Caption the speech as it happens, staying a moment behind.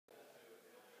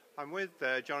I'm with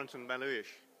Jonathan Melhuish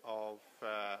of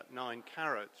 9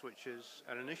 Carrots, which is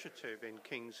an initiative in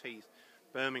Kings Heath,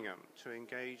 Birmingham, to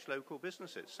engage local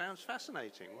businesses. Sounds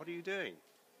fascinating. What are you doing?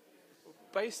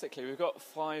 Basically, we've got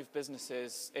 5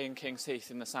 businesses in Kings Heath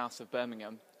in the south of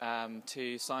Birmingham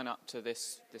to sign up to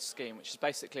this scheme, which is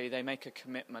basically they make a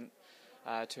commitment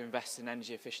to invest in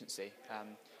energy efficiency,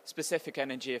 specific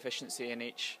energy efficiency in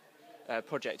each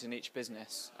project in each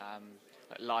business,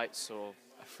 like lights or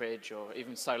a fridge or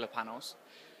even solar panels.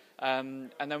 And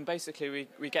then basically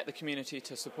we get the community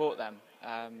to support them.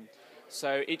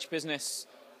 So each business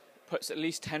puts at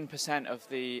least 10% of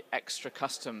the extra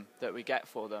custom that we get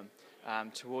for them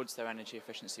towards their energy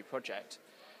efficiency project.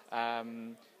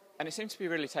 And it seems to be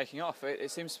really taking off.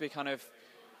 It seems to be kind of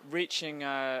reaching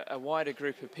a wider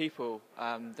group of people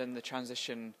than the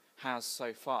transition has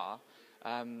so far.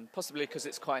 Possibly because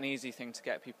it's quite an easy thing to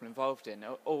get people involved in.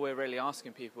 All we're really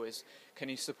asking people is, can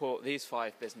you support these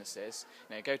 5 businesses?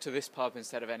 Go to this pub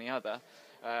instead of any other.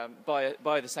 Buy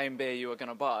the same beer you were going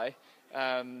to buy,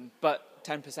 but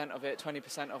 10% of it,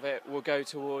 20% of it will go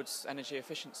towards energy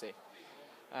efficiency.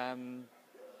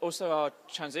 Also, our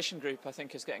transition group, I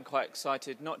think, is getting quite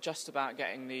excited, not just about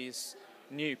getting these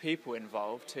new people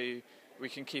involved who we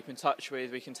can keep in touch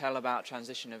with, we can tell about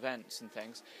transition events and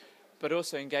things, but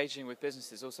also engaging with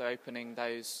businesses, also opening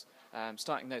those,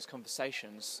 starting those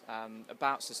conversations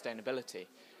about sustainability.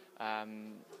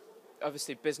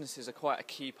 Obviously, businesses are quite a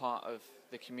key part of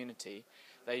the community.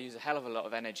 They use a hell of a lot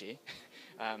of energy,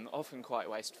 often quite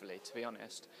wastefully, to be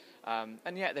honest.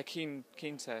 And yet they're keen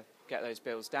to get those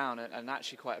bills down and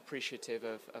actually quite appreciative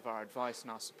of our advice and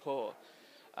our support.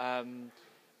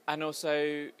 And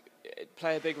also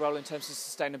play a big role in terms of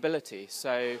sustainability.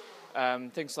 So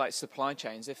things like supply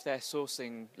chains, if they're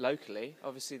sourcing locally,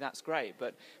 obviously that's great,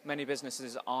 but many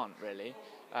businesses aren't really.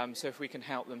 So if we can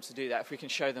help them to do that, if we can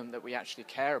show them that we actually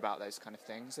care about those kind of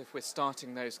things, if we're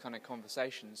starting those kind of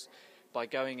conversations by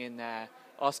going in there,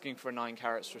 asking for a 9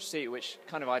 Carrots receipt, which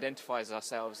kind of identifies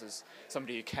ourselves as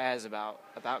somebody who cares about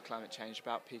climate change,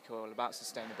 about peak oil, about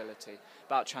sustainability,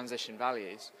 about transition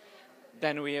values,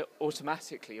 then we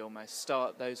automatically almost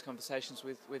start those conversations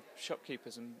with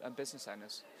shopkeepers and business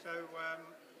owners. So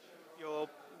you're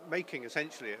making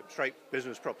essentially a straight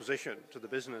business proposition to the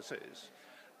businesses,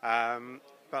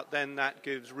 but then that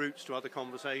gives roots to other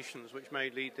conversations which may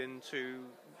lead into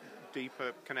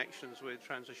deeper connections with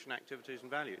transition activities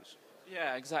and values.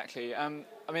 Yeah, exactly. I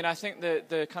mean, I think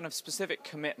the kind of specific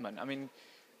commitment, I mean,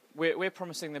 we're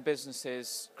promising the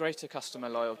businesses greater customer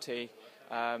loyalty,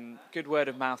 good word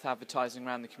of mouth advertising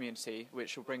around the community,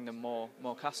 which will bring them more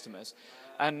customers.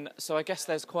 And so I guess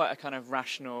there's quite a kind of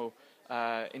rational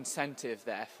incentive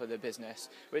there for the business,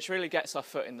 which really gets our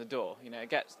foot in the door. It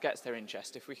gets their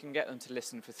interest. If we can get them to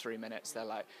listen for 3 minutes, they're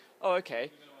like, oh,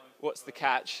 okay, what's the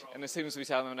catch? And as soon as we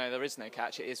tell them, no, there is no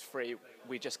catch, it is free,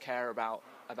 we just care about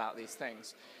these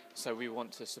things, so we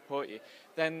want to support you,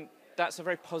 then that's a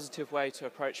very positive way to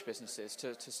approach businesses,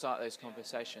 to start those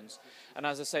conversations. And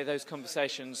as I say, those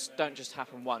conversations don't just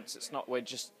happen once. It's not we're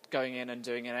just going in and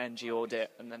doing an energy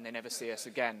audit and then they never see us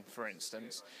again, for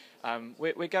instance.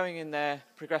 We're going in there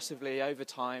progressively over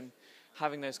time,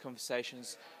 having those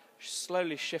conversations,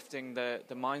 slowly shifting the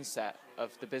mindset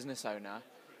of the business owner,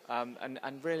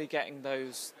 and really getting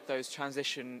those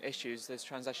transition issues, those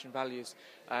transition values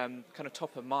kind of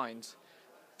top of mind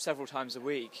several times a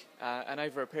week, and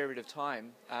over a period of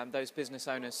time, those business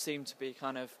owners seem to be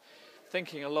kind of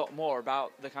thinking a lot more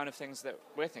about the kind of things that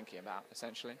we're thinking about,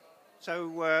 essentially.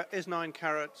 So is 9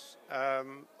 Carrots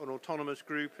an autonomous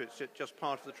group? Is it just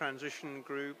part of the transition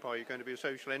group? Are you going to be a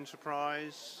social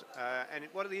enterprise? And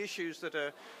what are the issues that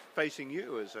are facing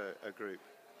you as a group?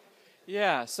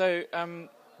 Yeah, so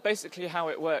basically how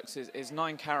it works is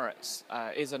 9 Carrots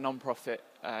is a non-profit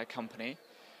company.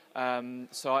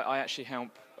 So I actually help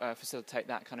facilitate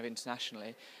that kind of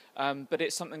internationally. But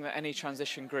it's something that any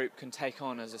transition group can take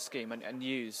on as a scheme and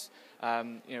use.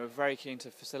 We're very keen to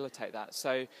facilitate that.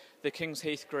 So the Kings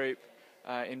Heath group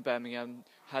in Birmingham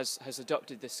has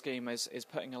adopted this scheme, is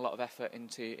putting a lot of effort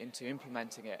into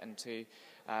implementing it and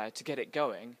to get it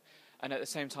going. And at the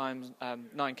same time,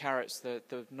 9 Carrots, the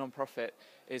non-profit,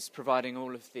 is providing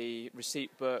all of the receipt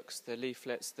books, the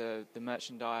leaflets, the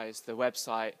merchandise, the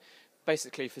website,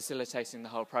 basically facilitating the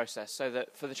whole process, so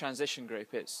that for the transition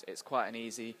group it's quite an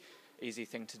easy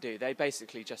thing to do. They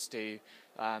basically just do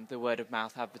the word of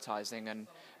mouth advertising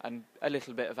and a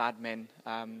little bit of admin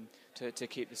to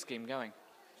keep the scheme going.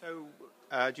 So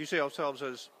do you see ourselves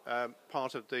as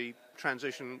part of the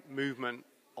transition movement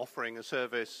offering a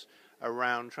service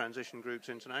around transition groups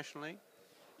internationally?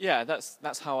 Yeah,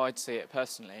 that's how I'd see it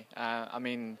personally. I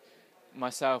mean,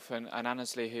 myself and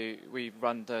Annesley, who we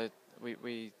run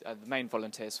we are the main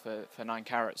volunteers for 9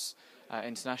 Carrots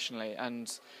internationally,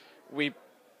 and we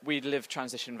live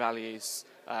transition values.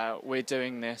 We're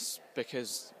doing this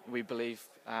because we believe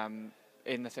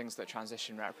in the things that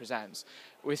transition represents.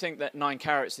 We think that 9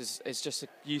 Carrots is just a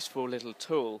useful little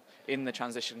tool in the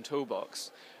transition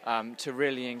toolbox to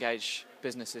really engage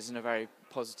businesses in a very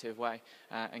positive way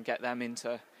and get them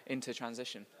into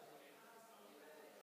transition.